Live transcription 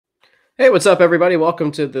Hey, what's up, everybody?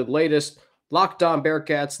 Welcome to the latest Locked On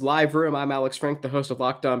Bearcats live room. I'm Alex Frank, the host of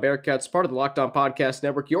Locked On Bearcats, part of the Locked On Podcast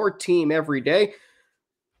Network, your team every day.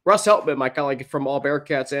 Russ Heltman, my colleague from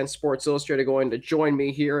AllBearcats and Sports Illustrated, going to join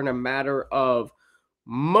me here in a matter of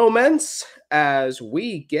moments as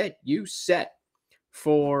we get you set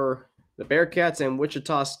for the Bearcats and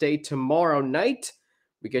Wichita State tomorrow night.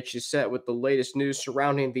 We get you set with the latest news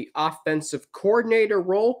surrounding the offensive coordinator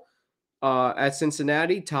role at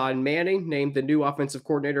Cincinnati. Todd Manning named the new offensive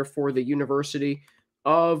coordinator for the University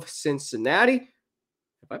of Cincinnati.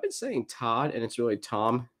 Have I been saying Todd and it's really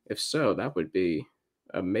Tom? If so, that would be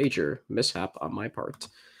a major mishap on my part.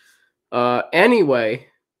 Anyway,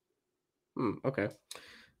 okay.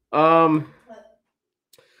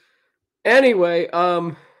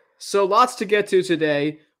 So lots to get to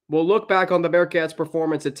today. We'll look back on the Bearcats'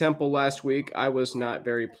 performance at Temple last week. I was not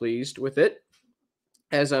very pleased with it,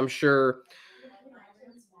 as I'm sure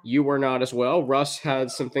you were not as well. Russ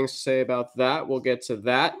had some things to say about that. We'll get to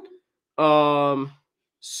that.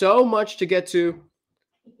 So much to get to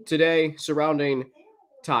today surrounding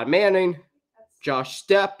Todd Manning, Josh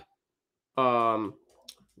Stepp,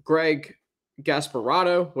 Greg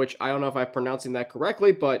Gasparotto, which I don't know if I'm pronouncing that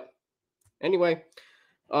correctly, but anyway,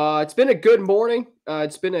 it's been a good morning.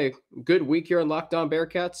 It's been a good week here on Locked On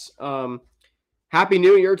Bearcats. Happy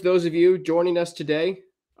New Year to those of you joining us today.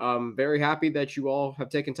 I'm very happy that you all have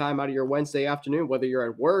taken time out of your Wednesday afternoon, whether you're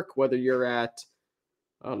at work, whether you're at,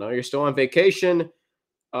 I don't know, you're still on vacation.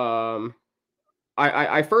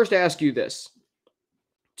 I first ask you this,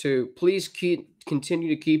 to please continue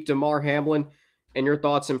to keep Damar Hamlin and your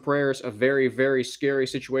thoughts and prayers. A very, very scary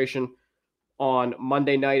situation on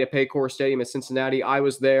Monday night at Paycor Stadium in Cincinnati. I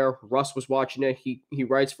was there. Russ was watching it. He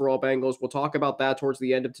writes for All Bengals. We'll talk about that towards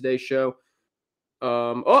the end of today's show.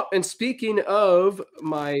 And speaking of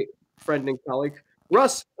my friend and colleague,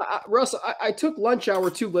 Russ, I took lunch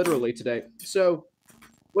hour too literally today. So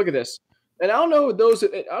look at this. And I don't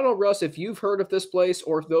know, Russ, if you've heard of this place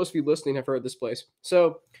or if those of you listening have heard of this place.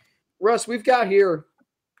 So, Russ, we've got here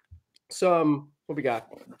what we got?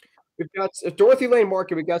 We've got Dorothy Lane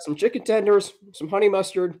Market. We've got some chicken tenders, some honey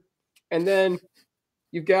mustard, and then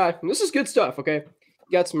you've got, and this is good stuff, okay?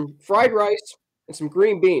 You got some fried rice and some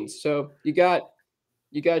green beans. So you got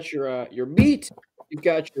your meat, you've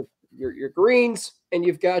got your greens, and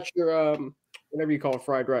you've got your whatever you call it,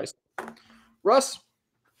 fried rice. Russ,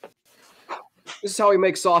 this is how we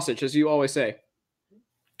make sausage, as you always say.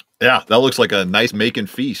 Yeah, that looks like a nice Macon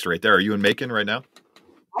feast right there. Are you in Macon right now?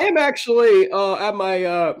 I am actually at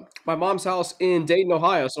my mom's house in Dayton,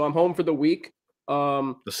 Ohio, so I'm home for the week.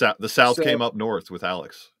 The South came up north with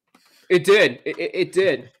Alex. It did. It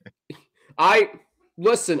did.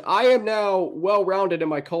 Listen, I am now well-rounded in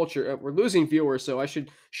my culture. We're losing viewers, so I should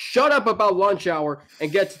shut up about lunch hour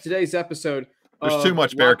and get to today's episode. There's too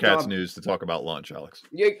much Bearcats news to talk about lunch, Alex.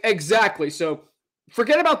 Yeah, exactly. So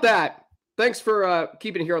forget about that. Thanks for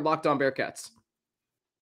keeping it here on Locked On Bearcats.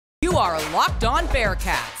 You are Locked On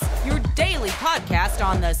Bearcats, your daily podcast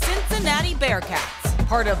on the Cincinnati Bearcats,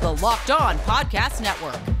 part of the Locked On Podcast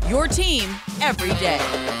Network, your team every day.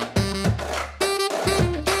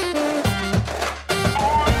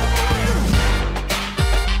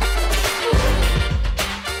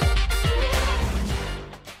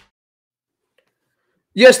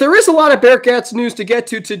 Yes, there is a lot of Bearcats news to get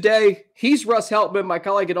to today. He's Russ Heltman, my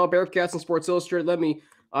colleague at AllBearcats and Sports Illustrated. Let me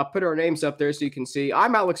put our names up there so you can see.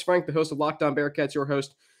 I'm Alex Frank, the host of Locked On Bearcats, your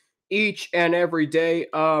host each and every day.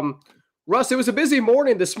 Russ, it was a busy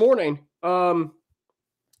morning this morning.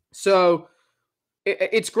 So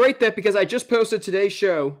it's great that because I just posted today's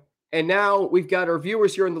show, and now we've got our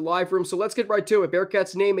viewers here in the live room. So let's get right to it.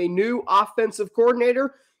 Bearcats name a new offensive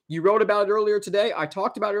coordinator. You wrote about it earlier today. I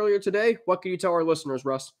talked about it earlier today. What can you tell our listeners,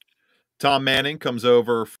 Russ? Tom Manning comes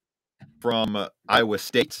over from Iowa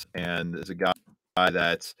State and is a guy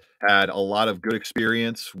that's had a lot of good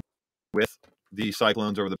experience with the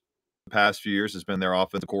Cyclones over the past few years. Has been their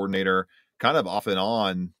offensive coordinator kind of off and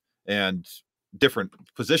on, and different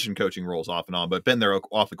position coaching roles off and on, but been their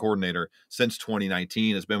offensive coordinator since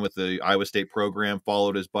 2019. Has been with the Iowa State program,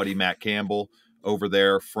 followed his buddy Matt Campbell over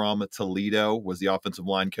there from Toledo, was the offensive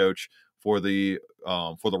line coach for the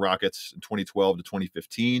Rockets in 2012 to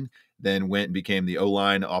 2015, then went and became the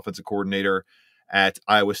O-line offensive coordinator at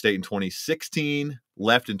Iowa State in 2016,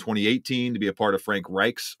 left in 2018 to be a part of Frank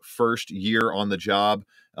Reich's first year on the job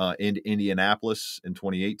in Indianapolis in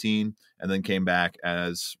 2018, and then came back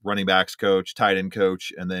as running backs coach, tight end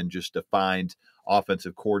coach, and then just defined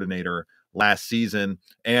offensive coordinator last season.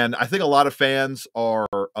 And I think a lot of fans are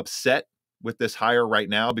upset with this hire right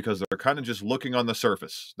now because they're kind of just looking on the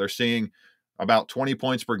surface. They're seeing about 20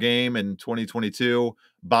 points per game in 2022,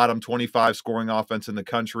 bottom 25 scoring offense in the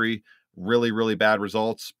country. Really, really bad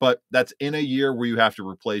results. But that's in a year where you have to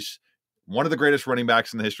replace one of the greatest running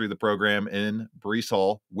backs in the history of the program in Breece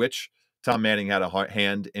Hall, which Tom Manning had a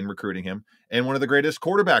hand in recruiting him, and one of the greatest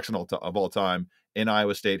quarterbacks of all time in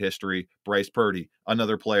Iowa State history, Bryce Purdy,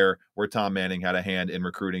 another player where Tom Manning had a hand in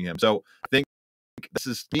recruiting him. So I think this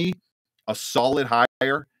is a solid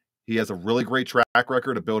hire. He has a really great track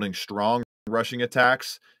record of building strong rushing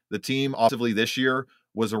attacks. The team offensively this year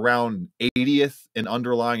was around 80th in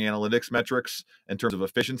underlying analytics metrics in terms of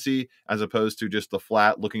efficiency, as opposed to just the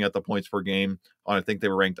flat looking at the points per game. I think they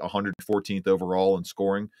were ranked 114th overall in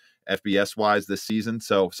scoring FBS-wise this season,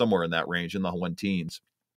 so somewhere in that range, in the 1 teens.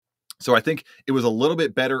 So I think it was a little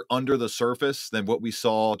bit better under the surface than what we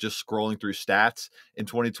saw just scrolling through stats in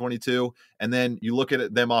 2022. And then you look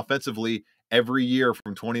at them offensively every year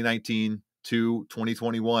from 2019 to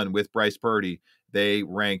 2021 with Bryce Purdy, they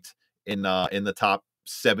ranked in the top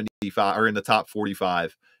 75 or in the top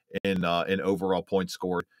 45 in overall points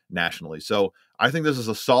scored nationally. So I think this is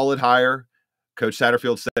a solid hire. Coach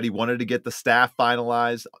Satterfield said he wanted to get the staff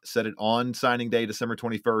finalized, set it on signing day, December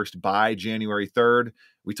 21st, by January 3rd.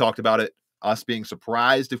 We talked about it, us being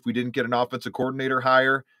surprised if we didn't get an offensive coordinator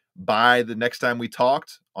hire by the next time we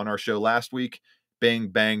talked on our show last week. Bang,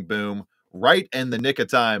 bang, boom. Right in the nick of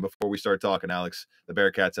time before we start talking, Alex, the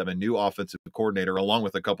Bearcats have a new offensive coordinator along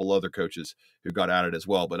with a couple other coaches who got added as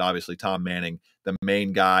well. But obviously Tom Manning, the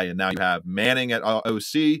main guy. And now you have Manning at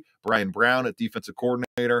OC, Brian Brown at defensive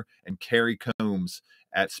coordinator, and Kerry Coombs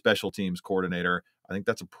at special teams coordinator. I think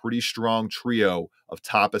that's a pretty strong trio of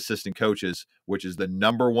top assistant coaches, which is the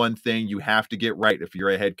number one thing you have to get right if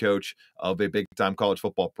you're a head coach of a big-time college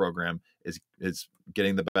football program is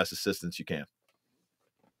getting the best assistants you can.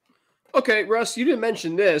 Okay, Russ, you didn't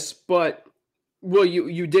mention this, but, well,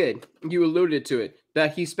 you did. You alluded to it,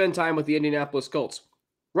 that he spent time with the Indianapolis Colts.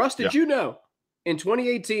 Russ, did you know, in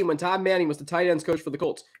 2018, when Tom Manning was the tight ends coach for the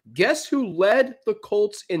Colts, guess who led the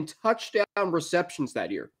Colts in touchdown receptions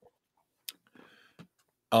that year?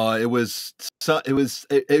 It was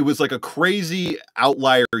like a crazy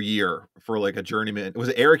outlier year for like a journeyman. Was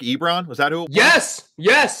it Eric Ebron? Was that who? Yes.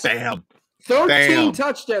 Bam. 13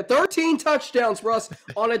 touchdowns, Russ,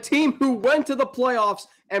 on a team who went to the playoffs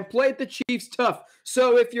and played the Chiefs tough.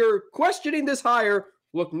 So if you're questioning this hire,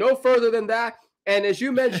 look no further than that. And as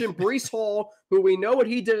you mentioned, Breece Hall, who we know what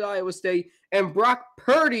he did at Iowa State, and Brock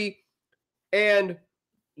Purdy. And,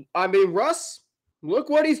 I mean, Russ, look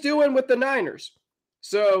what he's doing with the Niners.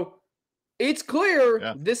 So it's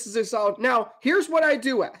clear this is a solid. Now, here's what I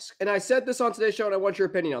do ask. And I said this on today's show, and I want your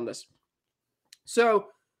opinion on this. So,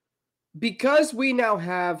 because we now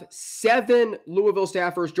have 7 Louisville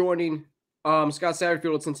staffers joining Scott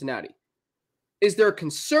Satterfield at Cincinnati, is there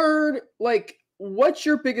concern? Like, what's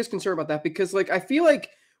your biggest concern about that? Because, like, I feel like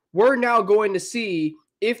we're now going to see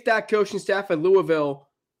if that coaching staff at Louisville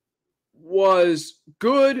was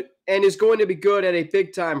good and is going to be good at a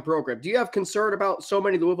big-time program. Do you have concern about so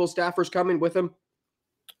many Louisville staffers coming with him?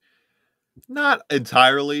 Not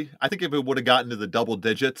entirely. I think if it would have gotten to the double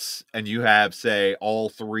digits and you have, say, all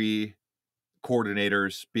 3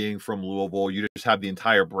 coordinators being from Louisville, you just have the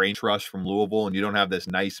entire brain trust from Louisville, and you don't have this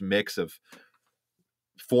nice mix of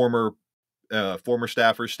former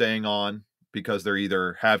staffers staying on because they're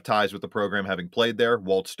either have ties with the program, having played there,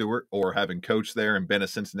 Walt Stewart, or having coached there and been a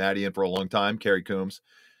Cincinnatian for a long time, Kerry Coombs,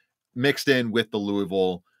 mixed in with the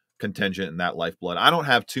Louisville contingent and that lifeblood. I don't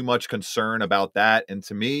have too much concern about that. And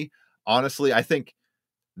to me, honestly, I think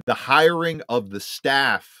the hiring of the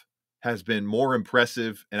staff has been more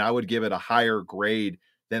impressive, and I would give it a higher grade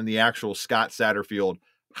than the actual Scott Satterfield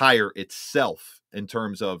hire itself in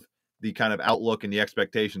terms of the kind of outlook and the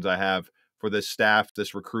expectations I have for this staff,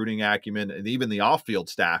 this recruiting acumen, and even the off-field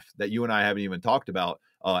staff that you and I haven't even talked about,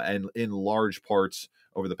 and in large parts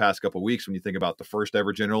over the past couple of weeks when you think about the first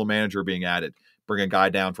ever general manager being added, bring a guy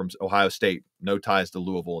down from Ohio State, no ties to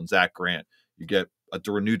Louisville, and Zach Grant. You get a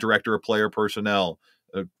new director of player personnel,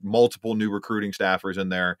 multiple new recruiting staffers in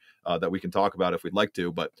there that we can talk about if we'd like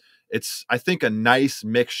to. But it's, I think, a nice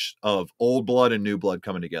mix of old blood and new blood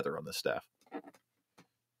coming together on this staff.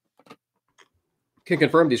 Can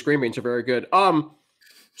confirm these green beans are very good.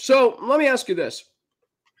 So let me ask you this,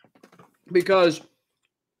 because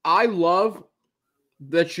I love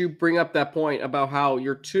that you bring up that point about how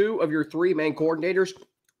your 2 of your 3 main coordinators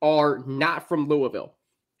are not from Louisville.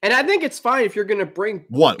 And I think it's fine if you're going to bring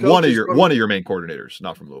one of your main coordinators,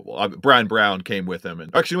 not from Louisville. Brian Brown came with him,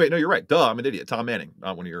 and actually, wait, no, you're right. Duh, I'm an idiot. Tom Manning,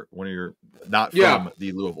 not one of your not from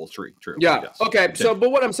the Louisville tree. True. Yeah. Yes. Okay. So, but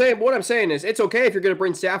what I'm saying is, it's okay if you're going to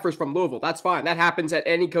bring staffers from Louisville. That's fine. That happens at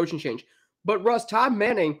any coaching change. But Russ, Tom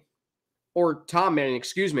Manning,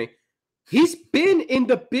 excuse me, he's been in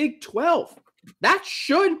the Big 12. That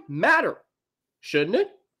should matter, shouldn't it?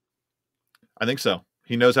 I think so.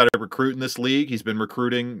 He knows how to recruit in this league. He's been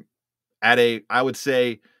recruiting at I would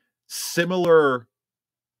say, similar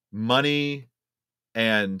money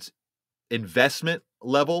and investment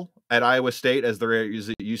level at Iowa State as there is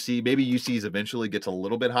at UC. Maybe UC's eventually gets a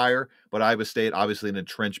little bit higher, but Iowa State, obviously an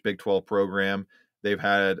entrenched Big 12 program. They've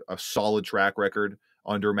had a solid track record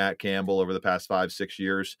under Matt Campbell over the past 5-6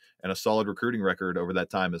 years and a solid recruiting record over that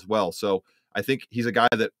time as well. So I think he's a guy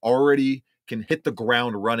that already can hit the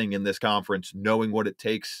ground running in this conference, knowing what it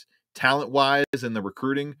takes talent-wise in the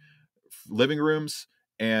recruiting living rooms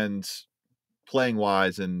and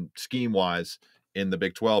playing-wise and scheme-wise in the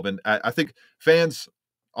Big 12. And I think fans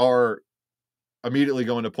are immediately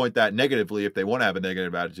going to point that negatively if they want to have a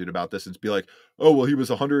negative attitude about this and be like, oh, well, he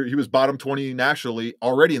was bottom 20 nationally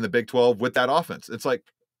already in the Big 12 with that offense. It's like,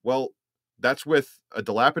 well, that's with a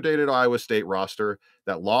dilapidated Iowa State roster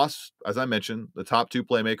that lost, as I mentioned, the top 2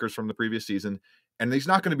 playmakers from the previous season. And he's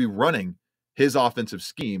not going to be running his offensive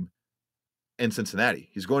scheme in Cincinnati.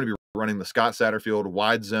 He's going to be running the Scott Satterfield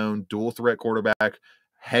wide zone, dual threat quarterback,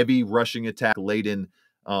 heavy rushing attack laden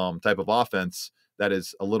type of offense that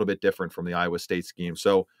is a little bit different from the Iowa State scheme.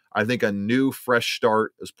 So I think a new fresh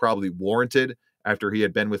start is probably warranted after he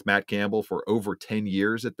had been with Matt Campbell for over 10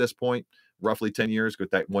 years at this point, roughly 10 years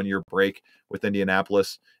with that 1-year break with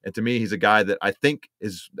Indianapolis. And to me, he's a guy that I think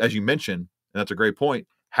is, as you mentioned, and that's a great point,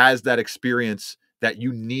 has that experience that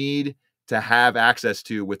you need to have access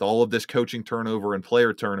to with all of this coaching turnover and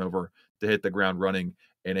player turnover to hit the ground running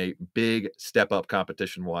in a big step up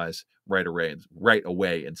competition wise right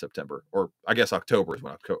away in September, or I guess October is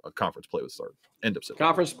when a conference play would start. End of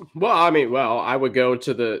September. I would go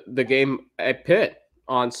to the game at Pitt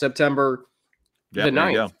on September the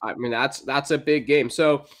 9th. I mean, that's a big game.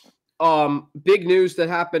 So big news that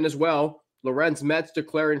happened as well. Lorenz Metz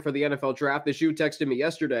declaring for the NFL draft. As you texted me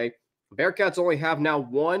yesterday, Bearcats only have now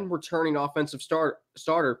one returning offensive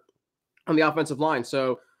starter on the offensive line.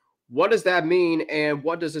 So what does that mean, and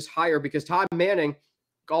what does this hire? Because Tom Manning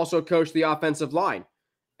also coached the offensive line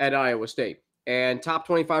at Iowa State and top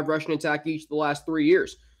 25 rushing attack each of the last 3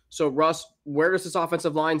 years. So, Russ, where does this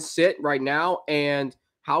offensive line sit right now, and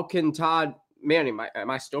how can Todd Manning, am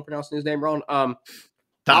I still pronouncing his name wrong?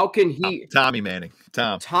 How can he? Tommy Manning.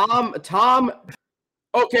 Tom.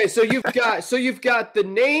 Okay, so you've got the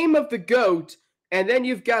name of the GOAT, and then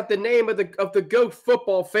you've got the name of the GOAT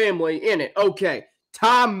football family in it. Okay.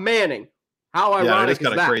 Tom Manning. How ironic is that? Yeah, it's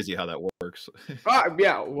kind of crazy how that works.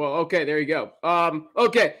 Yeah, well, okay, there you go.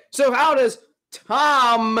 Okay, so how does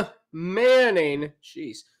Tom Manning,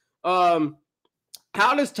 how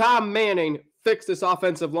does Tom Manning fix this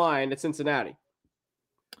offensive line at Cincinnati?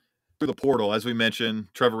 Through the portal, as we mentioned,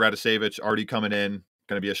 Trevor Radisevich already coming in,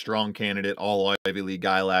 going to be a strong candidate, all Ivy League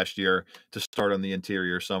guy last year to start on the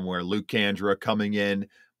interior somewhere. Luke Kandra coming in,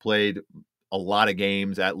 played a lot of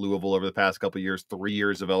games at Louisville over the past couple of years, 3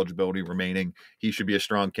 years of eligibility remaining. He should be a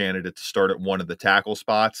strong candidate to start at one of the tackle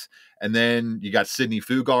spots. And then you got Sidney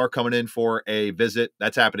Fugar coming in for a visit.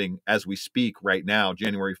 That's happening as we speak right now,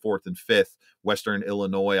 January 4th and 5th. Western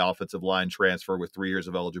Illinois offensive line transfer with 3 years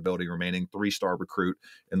of eligibility remaining, 3-star recruit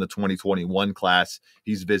in the 2021 class.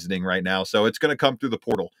 He's visiting right now. So it's going to come through the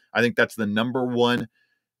portal. I think that's the number one,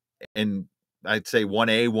 and I'd say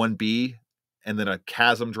 1A, 1B, and then a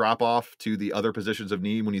chasm drop off to the other positions of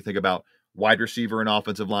need when you think about wide receiver and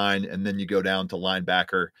offensive line, and then you go down to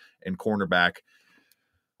linebacker and cornerback.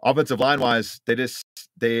 Offensive line wise,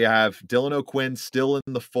 they have Dylan O'Quinn still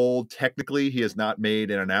in the fold. Technically, he has not made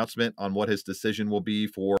an announcement on what his decision will be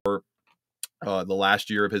for the last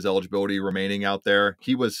year of his eligibility remaining out there.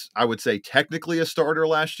 He was, I would say, technically a starter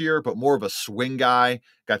last year, but more of a swing guy.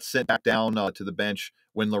 Got sent back down to the bench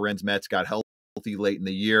when Lorenz Metz got healthy late in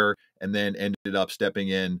the year, and then ended up stepping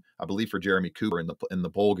in, I believe, for Jeremy Cooper in the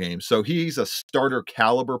bowl game. So he's a starter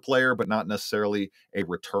caliber player, but not necessarily a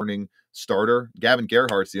returning starter. Gavin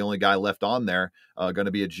Gerhardt's the only guy left on there, going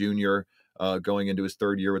to be a junior going into his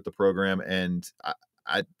 3rd year with the program, and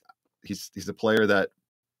he's a player that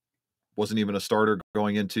wasn't even a starter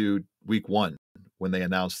going into week 1 when they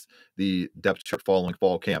announced the depth chart following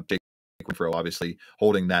fall camp. Jake Quinfro obviously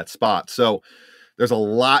holding that spot. So there's a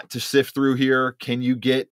lot to sift through here. Can you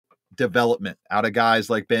get development out of guys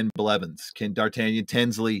like Ben Blevins? Can D'Artagnan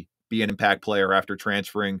Tinsley be an impact player after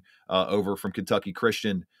transferring over from Kentucky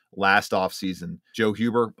Christian last offseason? Joe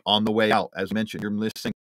Huber on the way out. As mentioned, you're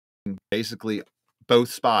missing basically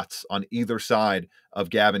both spots on either side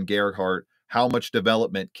of Gavin Gerhardt. How much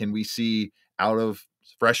development can we see out of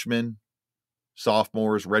freshmen,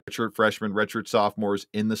 sophomores, redshirt freshmen, redshirt sophomores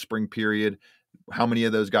in the spring period. How many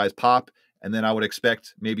of those guys pop? And then I would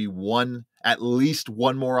expect maybe at least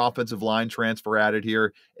one more offensive line transfer added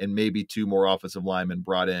here, and maybe 2 more offensive linemen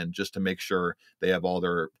brought in just to make sure they have all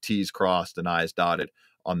their T's crossed and I's dotted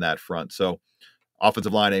on that front. So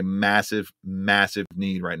offensive line, a massive, massive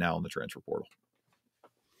need right now in the transfer portal.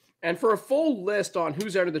 And for a full list on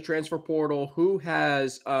who's entered the transfer portal, who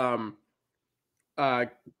has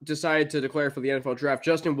decided to declare for the NFL draft,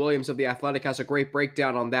 Justin Williams of The Athletic has a great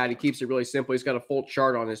breakdown on that. He keeps it really simple. He's got a full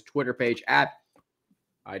chart on his Twitter page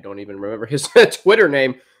I don't even remember his Twitter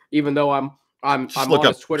name, even though I'm on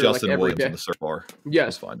his Twitter Justin like every Williams day. in the search bar. Yes.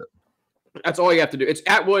 Let's find it. That's all you have to do. It's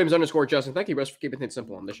at Williams_Justin. Thank you, Russ, for keeping things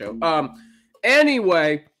simple on the show.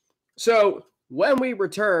 Anyway, so when we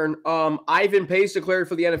return, Ivan Pace declared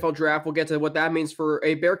for the NFL draft. We'll get to what that means for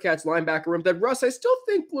a Bearcats linebacker room that Russ, I still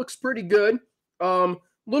think looks pretty good.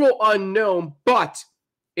 Little unknown, but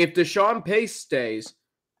if Deshaun Pace stays,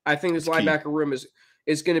 I think this linebacker room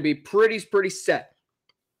is going to be pretty set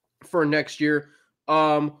for next year.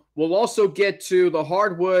 We'll also get to the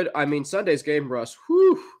hardwood. I mean, Sunday's game, Russ.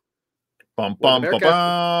 Whew. The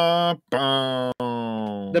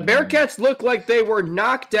Bearcats look like they were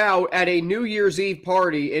knocked out at a New Year's Eve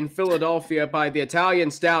party in Philadelphia by the Italian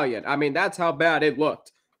Stallion. I mean, that's how bad it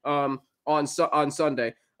looked on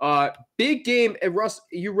Sunday. Big game. And Russ,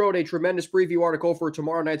 you wrote a tremendous preview article for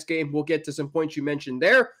tomorrow night's game. We'll get to some points you mentioned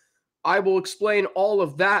there. I will explain all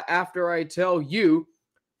of that after I tell you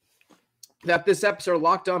that this episode of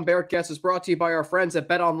Locked On Bearcats is brought to you by our friends at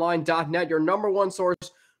betonline.net, your number one source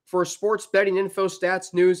for sports betting info,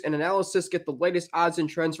 stats, news, and analysis. Get the latest odds and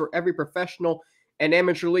trends for every professional and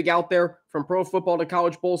amateur league out there, from pro football to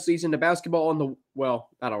college bowl season to basketball and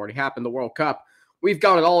that already happened, the World Cup. We've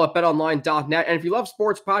got it all at betonline.net. And if you love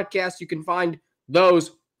sports podcasts, you can find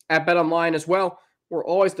those at BetOnline as well. We're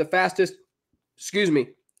always the fastest,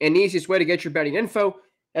 and easiest way to get your betting info.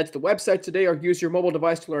 Head to the website today or use your mobile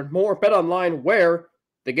device to learn more. BetOnline, where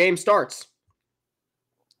the game starts.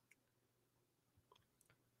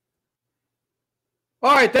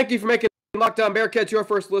 All right, thank you for making Locked On Bearcats your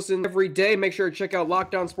first listen every day. Make sure to check out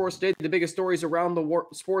Locked On Sports Today, the biggest stories around the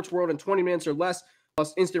sports world in 20 minutes or less,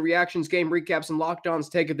 plus instant reactions, game recaps, and Locked On's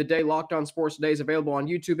take of the day. Locked On Sports Today is available on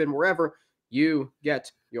YouTube and wherever you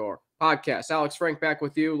get your podcasts. Alex Frank back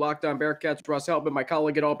with you. Locked On Bearcats, Russ Heltman, my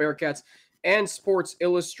colleague at AllBearcats and Sports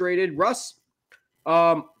Illustrated. Russ,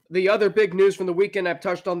 the other big news from the weekend, I've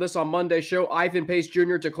touched on this on Monday's show, Ivan Pace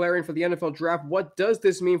Jr. declaring for the NFL draft. What does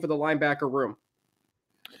this mean for the linebacker room?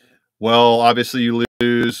 Well, obviously you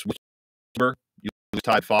lose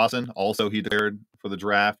Ty Fossen. Also, he declared for the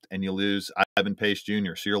draft, and you lose Ivan Pace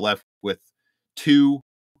Jr. So you're left with 2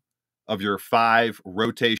 of your 5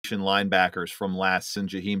 rotation linebackers from last season.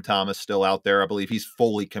 Jaheim Thomas still out there. I believe he's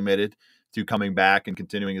fully committed to coming back and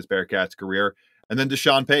continuing his Bearcats career. And then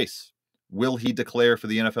Deshaun Pace. Will he declare for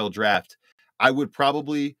the NFL draft? I would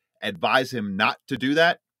probably advise him not to do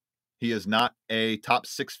that. He is not a top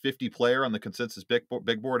 650 player on the consensus big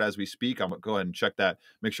board as we speak. I'm going to go ahead and check that,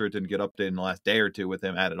 make sure it didn't get updated in the last day or two with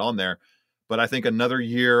him added on there. But I think another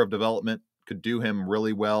year of development could do him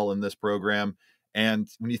really well in this program. And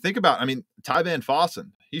when you think about, Ty Van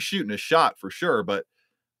Fossen, he's shooting a shot for sure, but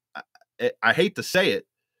I hate to say it,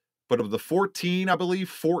 but of the 14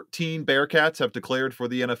 Bearcats have declared for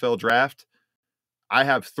the NFL draft, I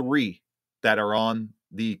have 3 that are on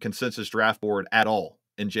the consensus draft board at all.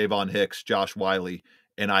 And Javon Hicks, Josh Wiley,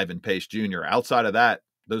 and Ivan Pace Jr. Outside of that,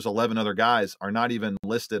 those 11 other guys are not even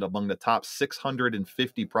listed among the top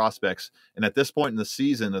 650 prospects. And at this point in the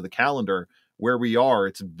season of the calendar where we are,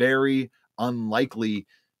 it's very unlikely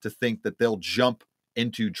to think that they'll jump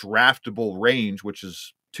into draftable range, which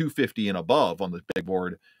is 250 and above on the big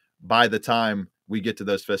board, by the time we get to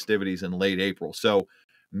those festivities in late April. So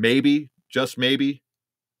maybe, just maybe,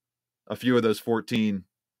 a few of those 14,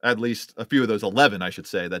 at least a few of those 11, I should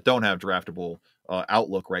say, that don't have draftable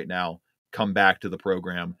outlook right now, come back to the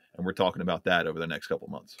program. And we're talking about that over the next couple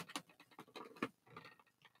months.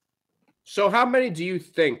 So how many do you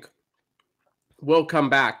think will come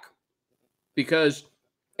back? Because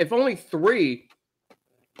if only 3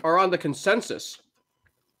 are on the consensus,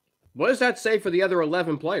 what does that say for the other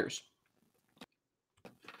 11 players?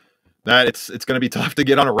 That it's going to be tough to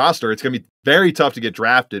get on a roster. It's going to be very tough to get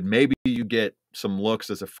drafted. Maybe you get some looks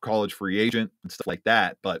as a college free agent and stuff like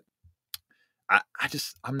that. But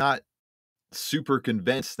I'm not super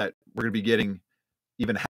convinced that we're going to be getting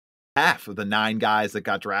even half of the 9 guys that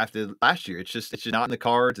got drafted last year. It's just not in the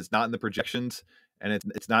cards. It's not in the projections. And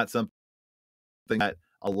it's not something that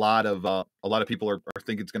a lot of people are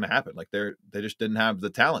thinking it's going to happen. Like they just didn't have the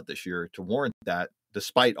talent this year to warrant that,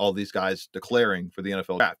 despite all these guys declaring for the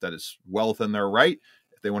NFL draft. That is well within their right.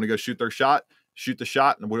 If they want to go shoot their shot, shoot the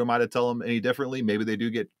shot. And what am I to tell them any differently? Maybe they do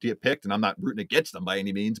get picked, and I'm not rooting against them by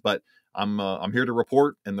any means, but I'm here to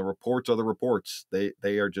report, and the reports are the reports. They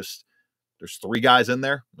are just, there's 3 guys in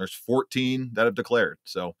there. There's 14 that have declared.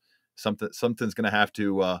 So something's going to have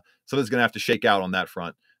to shake out on that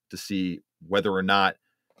front to see whether or not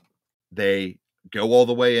they go all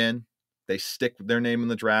the way in, they stick their name in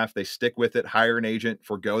the draft, they stick with it, hire an agent,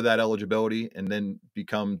 forgo that eligibility, and then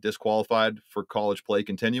become disqualified for college play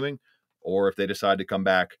continuing, or if they decide to come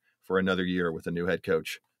back for another year with a new head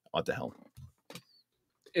coach at the helm.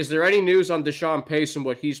 Is there any news on Deshaun Pace and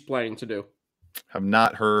what he's planning to do? Have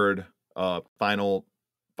not heard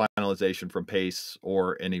finalization from Pace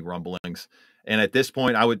or any rumblings. And at this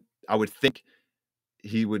point, I would think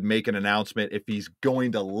he would make an announcement if he's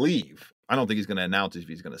going to leave. I don't think he's going to announce if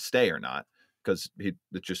he's going to stay or not, because it's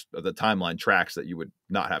just the timeline tracks that you would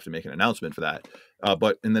not have to make an announcement for that.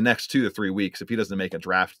 But in the next 2 to 3 weeks, if he doesn't make a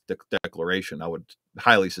draft declaration, I would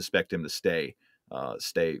highly suspect him to stay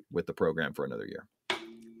with the program for another year.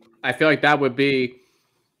 I feel like that would be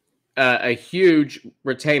a huge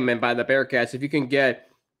retainment by the Bearcats if you can get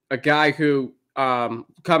a guy who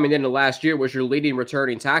coming into last year was your leading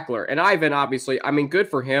returning tackler. And Ivan, obviously, I mean, good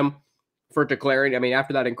for him for declaring. I mean,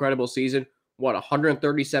 after that incredible season,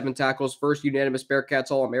 137 tackles, first unanimous Bearcats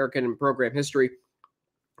All-American in program history.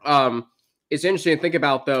 It's interesting to think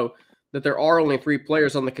about, though, that there are only 3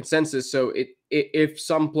 players on the consensus. So if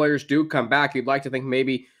some players do come back, you'd like to think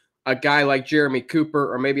maybe a guy like Jeremy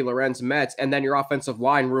Cooper or maybe Lorenz Metz, and then your offensive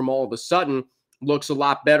line room all of a sudden looks a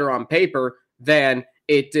lot better on paper than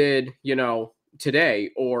it did, today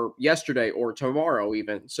or yesterday or tomorrow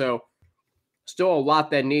even. So still a lot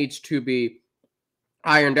that needs to be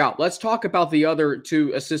ironed out. Let's talk about the other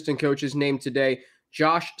 2 assistant coaches named today,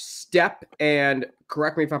 Josh Stepp and,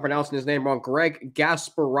 correct me if I'm pronouncing his name wrong, Greg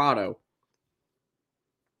Gasparato.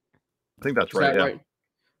 I think that's right. Yeah. Right?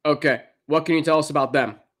 Okay. What can you tell us about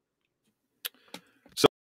them? So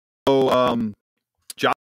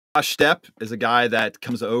Josh Stepp is a guy that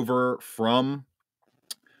comes over from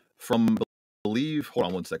believe. Hold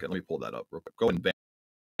on one second. Let me pull that up real quick. Go and vamp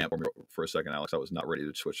for a second, Alex. I was not ready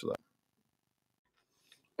to switch to that.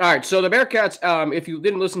 All right. So the Bearcats, if you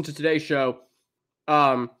didn't listen to today's show,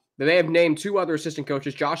 they have named 2 other assistant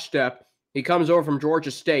coaches. Josh Stepp, he comes over from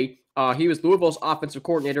Georgia State. He was Louisville's offensive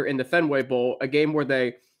coordinator in the Fenway Bowl, a game where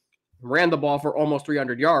they ran the ball for almost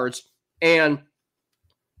 300 yards. And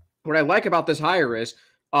what I like about this hire is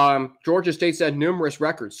Georgia State set numerous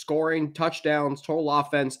records, scoring, touchdowns, total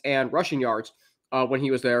offense, and rushing yards when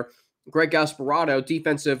he was there. Greg Gasparato,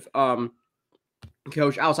 defensive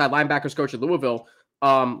coach, outside linebackers coach at Louisville.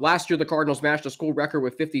 Last year, the Cardinals matched a school record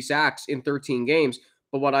with 50 sacks in 13 games.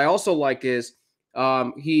 But what I also like is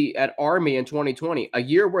he at Army in 2020, a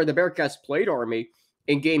year where the Bearcats played Army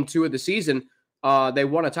in game 2 of the season. They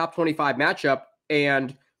won a top 25 matchup,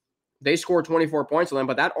 and they scored 24 points on them,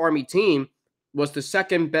 but that Army team was the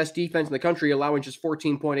second best defense in the country, allowing just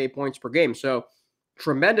 14.8 points per game. So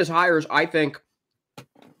tremendous hires. I think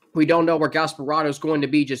we don't know where Gasparato is going to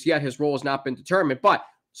be just yet. His role has not been determined, but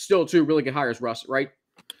still 2 really good hires, Russ, right?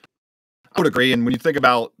 I would agree. And when you think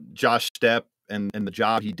about Josh Stepp and the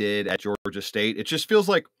job he did at Georgia State, it just feels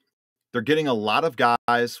like they're getting a lot of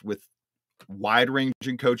guys with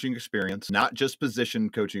wide-ranging coaching experience, not just position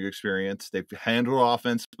coaching experience. They've handled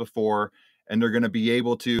offense before, and they're going to be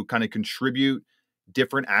able to kind of contribute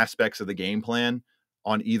different aspects of the game plan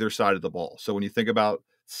on either side of the ball. So when you think about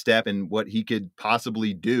Stepp and what he could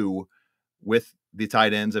possibly do with the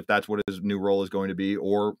tight ends, if that's what his new role is going to be,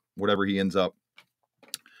 or whatever he ends up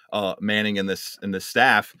manning in this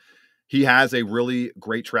staff, he has a really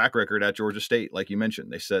great track record at Georgia State. Like you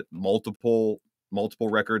mentioned, they set multiple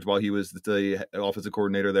records while he was the offensive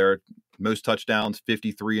coordinator there. Most touchdowns,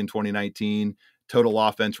 53 in 2019. Total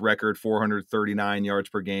offense record, 439 yards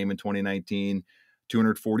per game in 2019.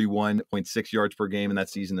 241.6 yards per game in that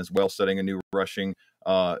season as well, setting a new rushing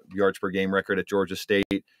yards per game record at Georgia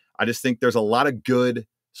State. I just think there's a lot of good,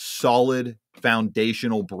 solid,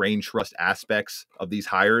 foundational brain trust aspects of these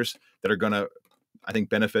hires that are going to, I think,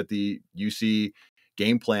 benefit the UC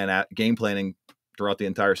game planning throughout the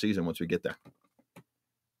entire season once we get there.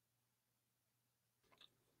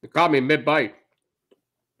 You caught me mid-bite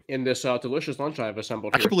in this delicious lunch I've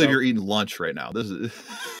assembled. I can't believe you're eating lunch right now. This is.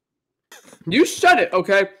 You said it,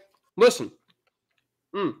 okay? Listen.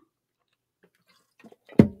 And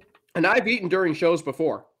I've eaten during shows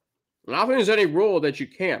before. And I don't think there's any rule that you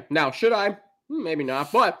can't. Now, should I? Maybe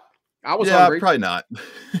not. But I was Yeah, hungry. probably not.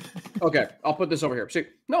 Okay, I'll put this over here. See,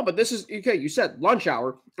 no, but this is okay. You said lunch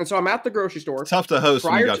hour, and so I'm at the grocery store. It's tough to host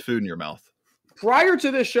when you got to, food in your mouth. Prior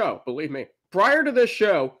to this show, believe me, prior to this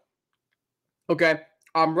show, okay,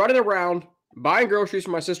 I'm running around buying groceries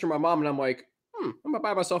for my sister and my mom, and I'm like, I'm gonna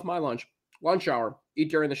buy myself my lunch hour, eat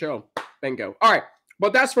during the show. Bingo. All right,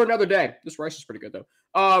 but that's for another day. This rice is pretty good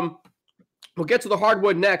though. We'll get to the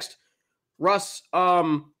hardwood next. Russ,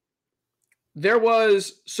 there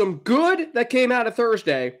was some good that came out of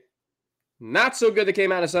Thursday, not so good that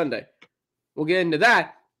came out of Sunday. We'll get into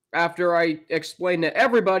that after I explain to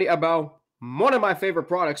everybody about one of my favorite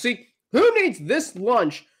products. See, who needs this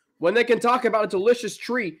lunch when they can talk about a delicious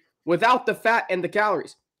treat without the fat and the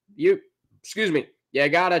calories? You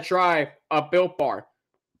gotta try a Built Bar.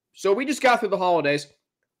 So we just got through the holidays,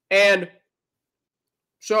 and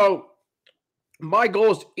so my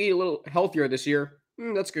goal is to eat a little healthier this year.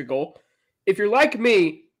 That's a good goal. If you're like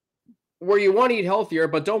me, where you want to eat healthier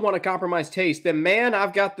but don't want to compromise taste, then man,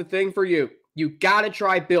 I've got the thing for you. You got to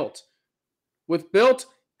try Built. With Built,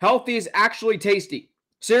 healthy is actually tasty.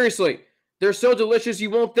 Seriously, they're so delicious you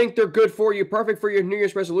won't think they're good for you, perfect for your New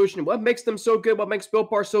Year's resolution. What makes them so good? What makes Built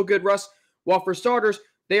Bar so good, Russ? Well, for starters,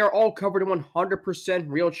 they are all covered in 100%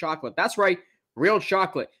 real chocolate. That's right, real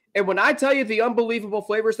chocolate. And when I tell you the unbelievable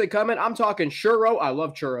flavors they come in, I'm talking churro. I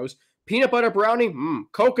love churros. Peanut butter brownie.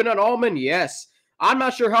 Coconut almond. Yes. I'm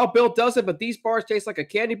not sure how Built does it, but these bars taste like a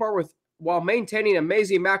candy bar while maintaining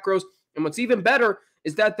amazing macros. And what's even better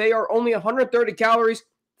is that they are only 130 calories,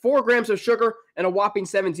 4 grams of sugar, and a whopping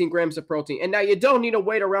 17 grams of protein. And now you don't need to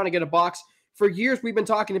wait around to get a box. For years, we've been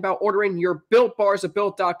talking about ordering your Built Bars at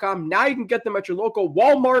Built.com. Now you can get them at your local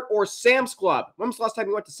Walmart or Sam's Club. When was the last time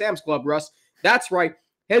you went to Sam's Club, Russ? That's right.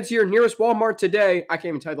 Head to your nearest Walmart today. I can't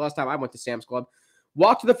even tell you the last time I went to Sam's Club.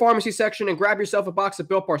 Walk to the pharmacy section and grab yourself a box of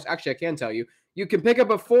Built Bars. Actually, I can tell you. You can pick up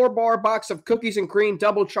a 4-bar box of cookies and cream,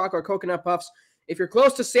 double chocolate, coconut puffs. If you're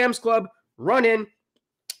close to Sam's Club, run in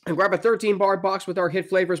and grab a 13-bar box with our hit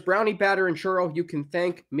flavors, brownie, batter, and churro. You can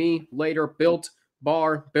thank me later. Built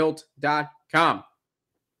Bar, Built.com.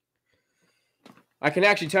 I can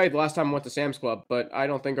actually tell you the last time I went to Sam's Club, but I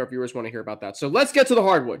don't think our viewers want to hear about that. So let's get to the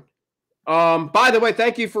hardwood. By the way,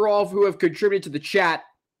 thank you for all who have contributed to the chat.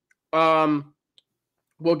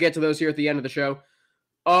 We'll get to those here at the end of the show.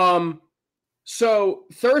 So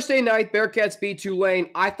Thursday night, Bearcats beat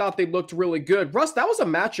Tulane. I thought they looked really good. Russ, that was a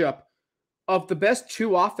matchup of the best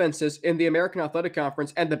two offenses in the American Athletic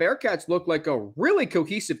Conference, and the Bearcats looked like a really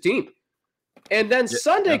cohesive team. And then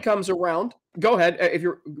Sunday comes around. Go ahead. If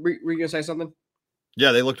were you going to say something?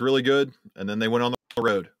 Yeah, they looked really good, and then they went on the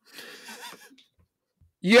road.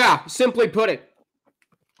 Yeah, simply put it.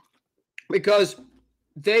 Because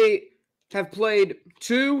they have played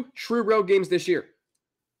 2 true road games this year.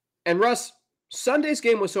 And Russ, Sunday's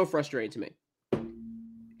game was so frustrating to me.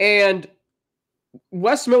 And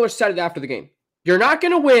Wes Miller said it after the game. You're not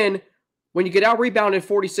going to win when you get out-rebounded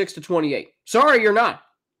 46-28. Sorry, you're not.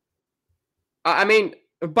 I mean,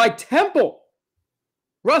 by Temple.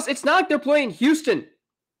 Russ, it's not like they're playing Houston.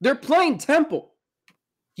 They're playing Temple.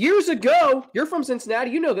 Years ago, you're from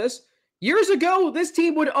Cincinnati, you know this. Years ago, this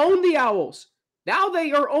team would own the Owls. Now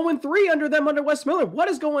they are 0-3 under Wes Miller. What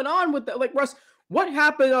is going on with that? Like, Russ, what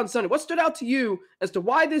happened on Sunday? What stood out to you as to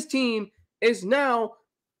why this team is now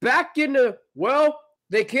back into,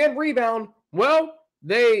 they can't rebound.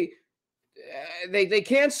 They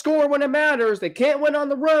can't score when it matters. They can't win on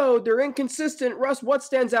the road. They're inconsistent. Russ, what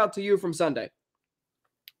stands out to you from Sunday?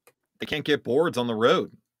 They can't get boards on the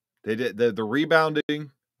road. They did the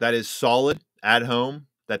rebounding that is solid at home,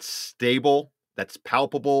 that's stable, that's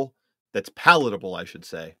palpable, that's palatable, I should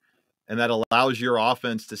say, and that allows your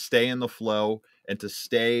offense to stay in the flow and to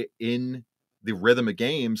stay in the rhythm of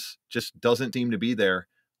games just doesn't seem to be there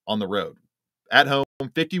on the road. At home,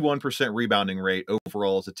 51% rebounding rate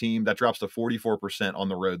overall as a team. That drops to 44% on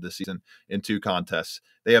the road this season in 2 contests.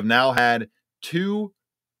 They have now had 2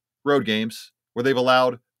 road games where they've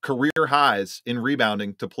allowed career highs in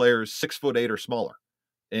rebounding to players 6'8" or smaller.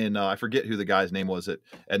 And I forget who the guy's name was at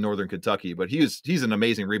Northern Kentucky, but he's an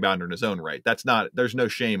amazing rebounder in his own right. There's no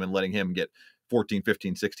shame in letting him get 14,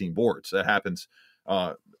 15, 16 boards. That happens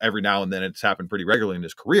every now and then. It's happened pretty regularly in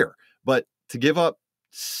his career. But to give up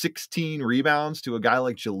 16 rebounds to a guy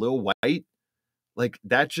like Jalil White, like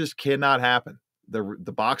that just cannot happen.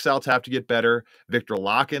 The box outs have to get better. Victor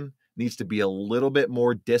Locken needs to be a little bit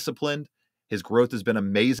more disciplined. His growth has been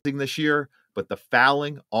amazing this year, but the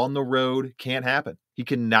fouling on the road can't happen. He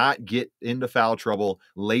cannot get into foul trouble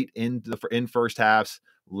late in first halves,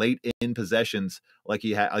 late in possessions like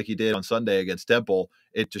he did on Sunday against Temple,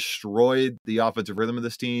 it destroyed the offensive rhythm of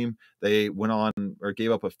this team. They went on or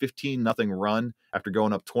gave up a 15-0 run after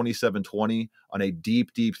going up 27-20 on a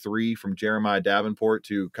deep three from Jeremiah Davenport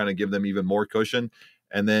to kind of give them even more cushion.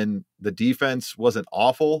 And then the defense wasn't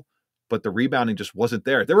awful, but the rebounding just wasn't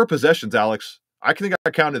there. There were possessions, Alex. I think I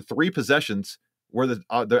counted 3 possessions where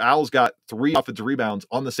the Owls got 3 offensive rebounds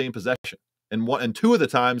on the same possession. And 2 of the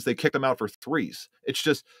times they kicked them out for threes. It's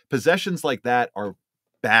just possessions like that are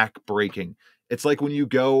back-breaking. It's like when you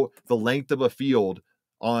go the length of a field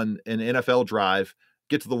on an NFL drive,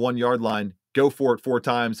 get to the 1-yard line, go for it 4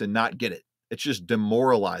 times and not get it. It's just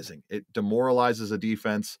demoralizing. It demoralizes a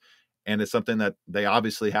defense, and it's something that they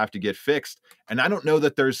obviously have to get fixed. And I don't know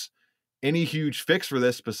that there's any huge fix for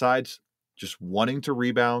this besides just wanting to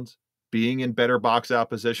rebound, being in better box out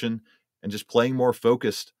position, and just playing more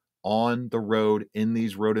focused on the road in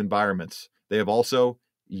these road environments. They have also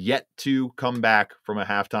yet to come back from a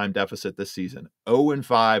halftime deficit this season.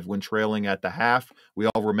 0-5 when trailing at the half. We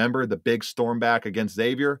all remember the big storm back against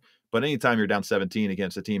Xavier, but anytime you're down 17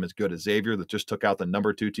 against a team as good as Xavier that just took out the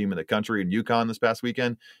number 2 team in the country in UConn this past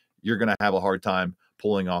weekend, you're going to have a hard time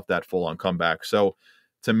pulling off that full-on comeback. So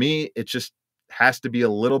to me, it just has to be a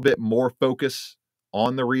little bit more focus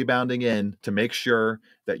on the rebounding end to make sure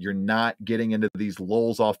that you're not getting into these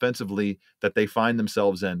lulls offensively that they find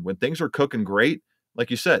themselves in. When things are cooking great, like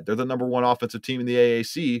you said, they're the number 1 offensive team in the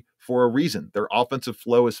AAC for a reason. Their offensive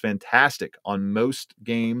flow is fantastic on most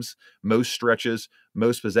games, most stretches,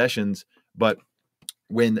 most possessions. But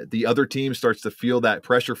when the other team starts to feel that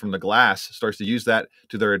pressure from the glass, starts to use that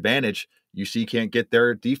to their advantage, UC can't get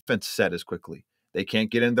their defense set as quickly. They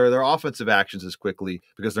can't get into their offensive actions as quickly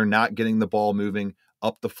because they're not getting the ball moving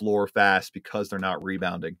up the floor fast because they're not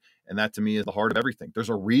rebounding. And that to me is the heart of everything. There's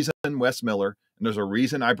a reason Wes Miller, and there's a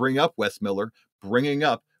reason I bring up Wes Miller, bringing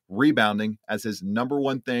up rebounding as his number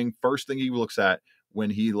 1 thing, first thing he looks at when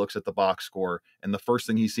he looks at the box score, and the first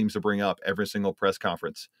thing he seems to bring up every single press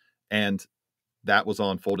conference. And that was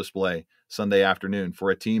on full display Sunday afternoon for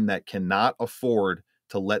a team that cannot afford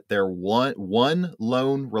to let their one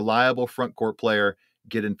lone reliable front court player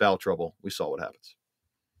get in foul trouble. We saw what happens.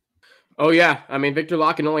 Oh, yeah. I mean, Victor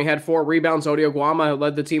Locken only had 4 rebounds. Odio Guama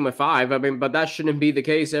led the team with 5. I mean, but that shouldn't be the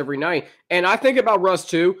case every night. And I think about Russ,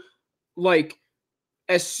 too. Like,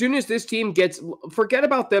 as soon as this team forget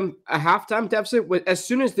about them, a halftime deficit. As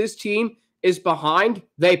soon as this team is behind,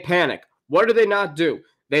 they panic. What do they not do?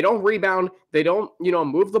 They don't rebound. They don't,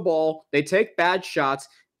 move the ball. They take bad shots.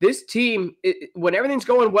 This team, when everything's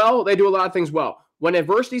going well, they do a lot of things well. When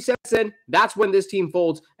adversity sets in, that's when this team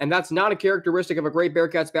folds, and that's not a characteristic of a great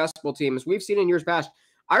Bearcats basketball team, as we've seen in years past.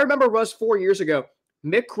 I remember, Russ, 4 years ago,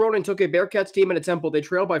 Mick Cronin took a Bearcats team in a Temple. They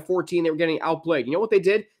trailed by 14. They were getting outplayed. You know what they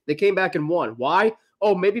did? They came back and won. Why?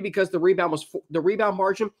 Oh, maybe because the rebound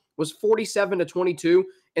margin was 47-22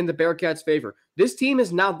 in the Bearcats' favor. This team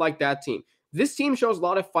is not like that team. This team shows a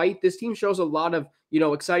lot of fight. This team shows a lot of,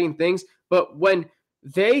 exciting things. But when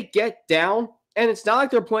they get down, and it's not like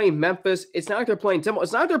they're playing Memphis. It's not like they're playing Temple.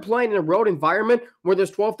 It's not like they're playing in a road environment where there's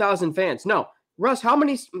 12,000 fans. No. Russ, how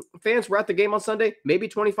many fans were at the game on Sunday? Maybe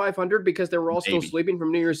 2,500 because they were all still sleeping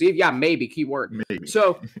from New Year's Eve. Yeah, maybe. Keyword. Maybe.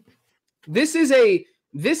 So this is a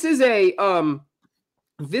very,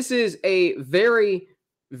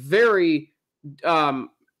 very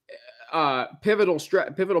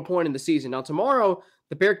pivotal point in the season. Now tomorrow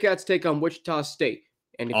the Bearcats take on Wichita State,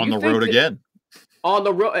 and if on the road again. On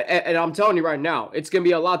the road, and I'm telling you right now, it's going to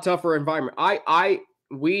be a lot tougher environment.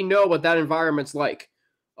 We know what that environment's like.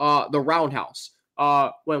 The Roundhouse.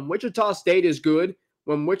 When Wichita State is good,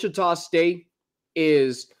 when Wichita State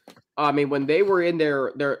is, when they were in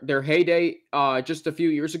their heyday just a few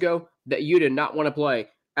years ago, that you did not want to play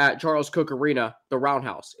at Charles Cook Arena, the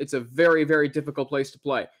Roundhouse. It's a very, very difficult place to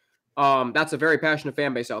play. That's a very passionate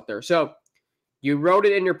fan base out there. So you wrote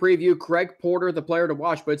it in your preview, Craig Porter, the player to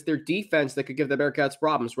watch, but it's their defense that could give the Bearcats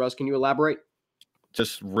problems. Russ, can you elaborate?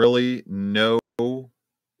 Just really no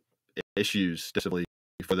issues defensively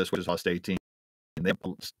for this Wichita State team. And they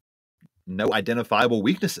have no identifiable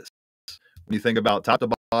weaknesses. When you think about top to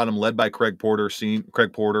bottom, led by Craig Porter,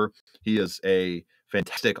 he is a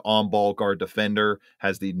fantastic on-ball guard defender,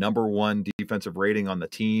 has the number 1 defensive rating on the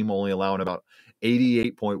team, only allowing about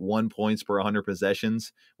 88.1 points per 100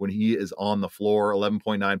 possessions when he is on the floor,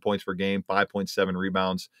 11.9 points per game, 5.7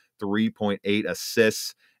 rebounds, 3.8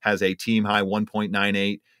 assists, has a team-high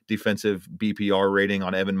 1.98 defensive BPR rating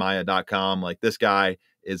on evanmaya.com. Like, this guy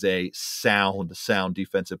is a sound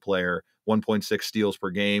defensive player, 1.6 steals per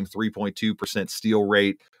game, 3.2% steal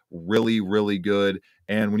rate, really, really good.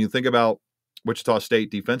 And when you think about Wichita State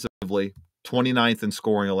defensively, 29th in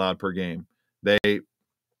scoring allowed per game. They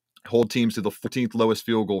hold teams to the 14th lowest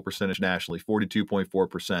field goal percentage nationally,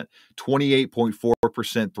 42.4%,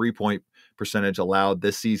 28.4% three-point percentage allowed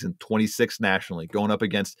this season, 26th nationally, going up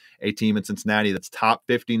against a team in Cincinnati that's top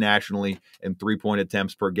 50 nationally in three-point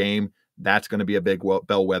attempts per game. That's going to be a big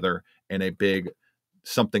bellwether and a big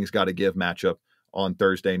something's got to give matchup on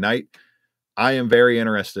Thursday night. I am very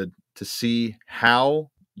interested to see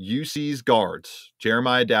how UC's guards,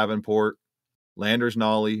 Jeremiah Davenport, Landers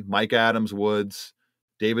Nolly, Mike Adams-Woods,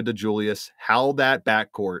 David DeJulius, how that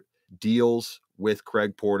backcourt deals with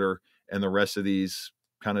Craig Porter and the rest of these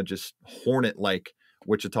kind of just Hornet-like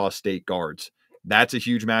Wichita State guards. That's a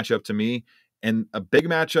huge matchup to me. And a big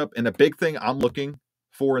matchup and a big thing I'm looking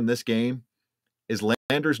for in this game is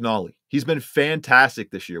Landers Nolly. He's been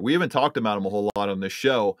fantastic this year. We haven't talked about him a whole lot on this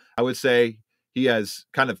show. I would say he has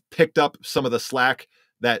kind of picked up some of the slack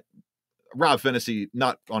that Rob Fennessy,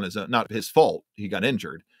 not on his own, not his fault, he got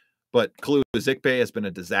injured. But Kalu Ezikpe has been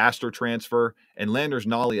a disaster transfer, and Landers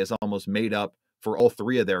Nolly has almost made up for all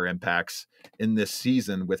three of their impacts in this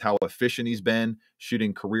season with how efficient he's been,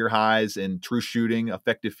 shooting career highs in true shooting,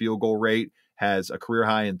 effective field goal rate, has a career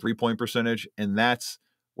high in three-point percentage, and that's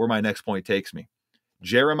where my next point takes me.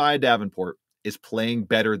 Jeremiah Davenport is playing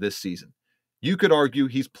better this season. You could argue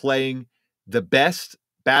he's playing the best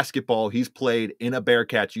basketball he's played in a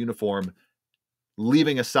Bearcats uniform,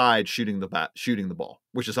 leaving aside shooting the ball,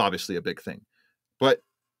 which is obviously a big thing. But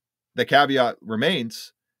the caveat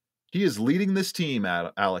remains, he is leading this team,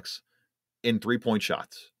 Alex, in three-point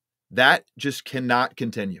shots. That just cannot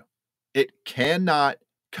continue. It cannot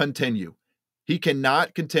continue. He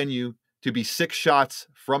cannot continue to be 6 shots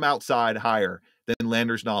from outside higher than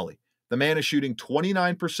Landers Nolly. The man is shooting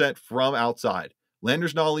 29% from outside.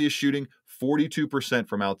 Landers Nolly is shooting 42%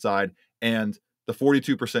 from outside, and the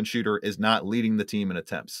 42% shooter is not leading the team in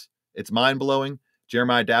attempts. It's mind-blowing.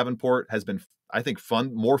 Jeremiah Davenport has been, I think,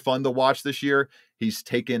 more fun to watch this year. He's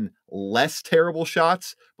taken less terrible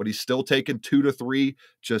shots, but he's still taken 2 to 3,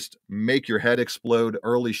 just make your head explode,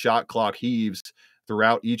 early shot clock heaves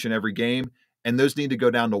throughout each and every game. And those need to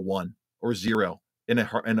go down to 1 or 0 in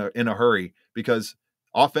a hurry, because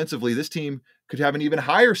offensively, this team could have an even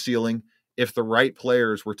higher ceiling if the right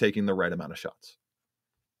players were taking the right amount of shots.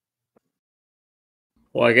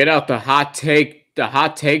 Well, I get out the hot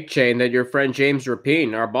take chain that your friend James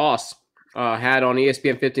Rapine, our boss, had on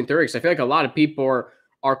ESPN 1530. Because I feel like a lot of people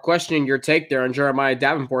are questioning your take there on Jeremiah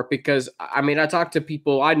Davenport, because I mean, I talked to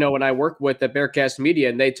people I know and I work with at Bearcast Media,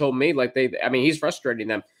 and they told me he's frustrating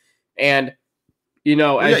them. And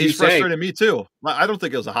he's frustrating me too. I don't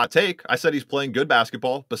think it was a hot take. I said he's playing good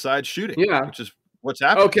basketball besides shooting, which is what's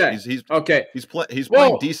happening. Okay. He's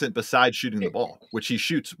playing decent besides shooting the ball, which he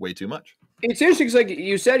shoots way too much. It's interesting because, like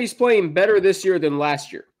you said, he's playing better this year than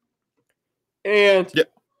last year. And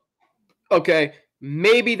okay,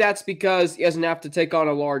 maybe that's because he doesn't have to take on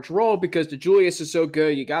a large role because DeJulius is so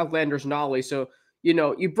good. You got Landers Nolly, so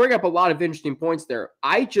you bring up a lot of interesting points there.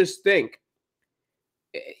 I just think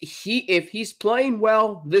if he's playing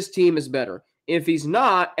well, this team is better. If he's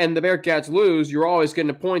not, and the Bearcats lose, you're always going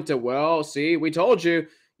to point to, well, see, we told you,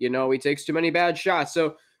 he takes too many bad shots.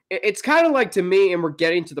 So it's kind of like, to me, and we're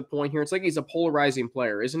getting to the point here, it's like he's a polarizing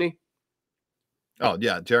player, isn't he? Oh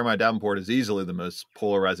yeah, Jeremiah Davenport is easily the most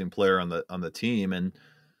polarizing player on the team, and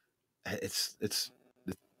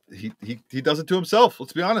he does it to himself.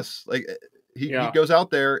 Let's be honest. Like he goes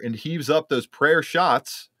out there and heaves up those prayer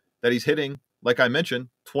shots that he's hitting. Like I mentioned,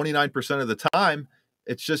 29% of the time.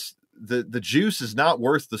 It's just the juice is not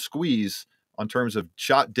worth the squeeze on terms of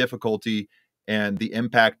shot difficulty and the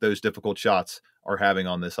impact those difficult shots are having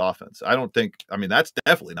on this offense. That's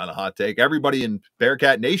definitely not a hot take. Everybody in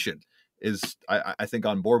Bearcat Nation is, I think,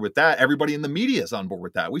 on board with that. Everybody in the media is on board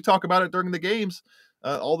with that. We talk about it during the games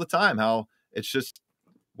all the time, how it's just,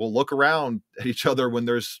 we'll look around at each other when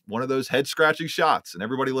there's one of those head-scratching shots, and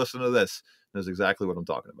everybody listening to this knows exactly what I'm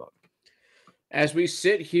talking about. As we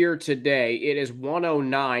sit here today, it is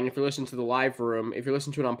 1:09. If you're listening to the live room, if you're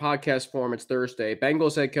listening to it on podcast form, it's Thursday.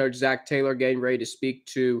 Bengals head coach Zach Taylor getting ready to speak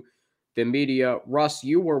to the media. Russ,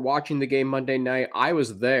 you were watching the game Monday night. I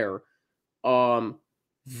was there.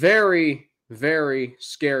 Very, very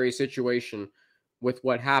scary situation with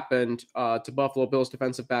what happened to Buffalo Bills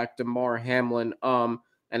defensive back Damar Hamlin. And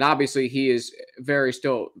obviously he is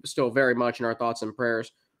still very much in our thoughts and prayers.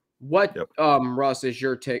 What, Russ, is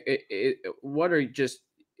your take? What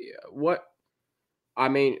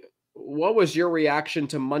was your reaction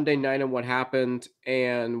to Monday night and what happened,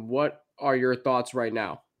 and what are your thoughts right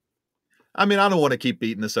now? I mean, I don't want to keep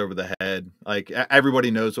beating this over the head. Like,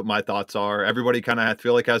 everybody knows what my thoughts are. Everybody kind of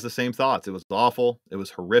feel like has the same thoughts. It was awful. It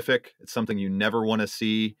was horrific. It's something you never want to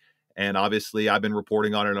see. And obviously, I've been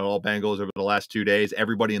reporting on it on All Bengals over the last 2 days.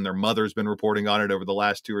 Everybody and their mother's been reporting on it over the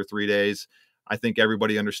last 2 or 3 days. I think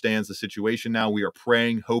everybody understands the situation now. We are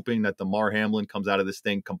praying, hoping that Damar Hamlin comes out of this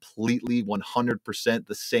thing completely 100%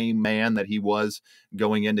 the same man that he was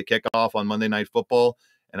going into kickoff on Monday Night Football.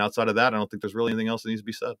 And outside of that, I don't think there's really anything else that needs to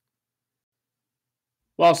be said.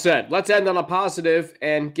 Well said. Let's end on a positive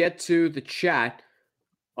and get to the chat.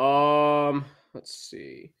 Let's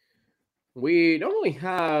see. We don't really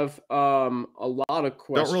have a lot of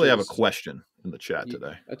questions. Don't really have a question in the chat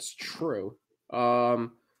today. That's true.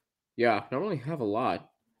 Yeah, don't really have a lot.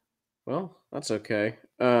 Well, that's okay.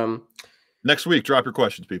 Next week, drop your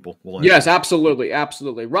questions, people. Yes, absolutely.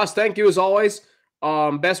 Absolutely. Russ, thank you as always.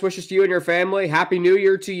 Best wishes to you and your family. Happy New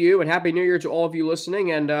Year to you and Happy New Year to all of you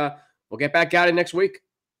listening. And we'll get back at it next week.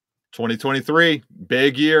 2023,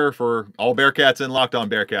 big year for all Bearcats and Locked On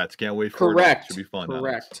Bearcats. Can't wait for it. Should be fun.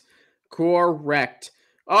 Correct.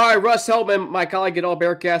 All right, Russ Heltman, my colleague at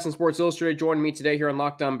Bearcast and Sports Illustrated, joining me today here on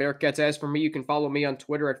Locked On Bearcats. As for me, you can follow me on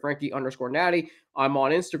Twitter at Frankie_Natty. I'm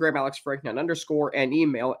on Instagram, AlexFrank9_, and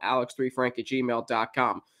email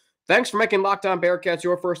alex3frank@gmail.com. Thanks for making Locked On Bearcats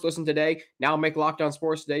your first listen today. Now make Locked On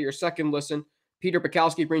Sports Today your second listen. Peter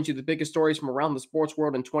Bukowski brings you the biggest stories from around the sports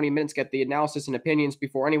world in 20 minutes. Get the analysis and opinions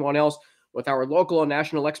before anyone else with our local and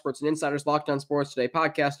national experts and insiders. Locked On Sports Today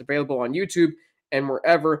podcast available on YouTube and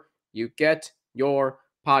wherever you get your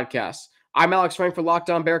podcasts. I'm Alex Frank for Locked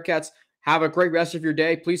On Bearcats. Have a great rest of your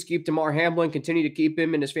day. Please keep Damar Hamlin. Continue to keep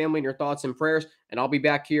him and his family in your thoughts and prayers. And I'll be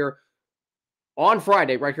back here on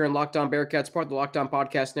Friday right here in Locked On Bearcats, part of the Locked On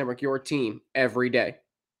Podcast Network, your team every day.